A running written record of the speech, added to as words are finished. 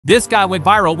This guy went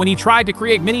viral when he tried to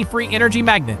create mini free energy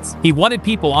magnets. He wanted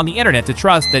people on the internet to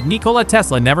trust that Nikola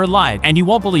Tesla never lied, and you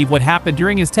won't believe what happened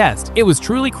during his test. It was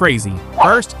truly crazy.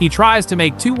 First, he tries to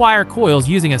make 2-wire coils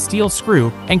using a steel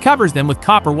screw and covers them with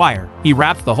copper wire. He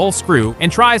wraps the whole screw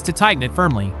and tries to tighten it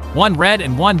firmly, one red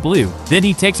and one blue. Then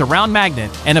he takes a round magnet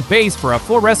and a base for a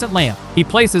fluorescent lamp. He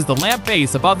places the lamp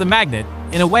base above the magnet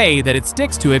in a way that it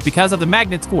sticks to it because of the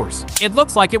magnet's force. It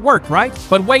looks like it worked, right?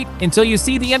 But wait until you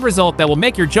see the end result that will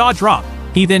make your jaw drop.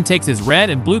 He then takes his red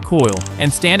and blue coil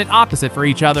and stand it opposite for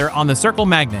each other on the circle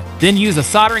magnet. Then use a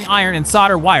soldering iron and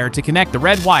solder wire to connect the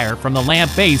red wire from the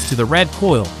lamp base to the red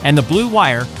coil and the blue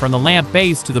wire from the lamp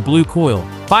base to the blue coil.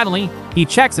 Finally, he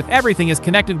checks if everything is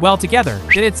connected well together.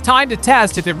 Then it's time to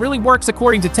test if it really works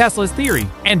according to Tesla's theory.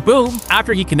 And boom,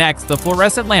 after he connects the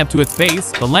fluorescent lamp to its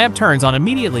base, the lamp turns on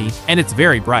immediately and it's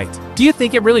very bright. Do you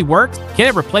think it really works? Can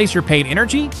it replace your paid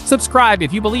energy? Subscribe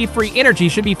if you believe free energy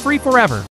should be free forever.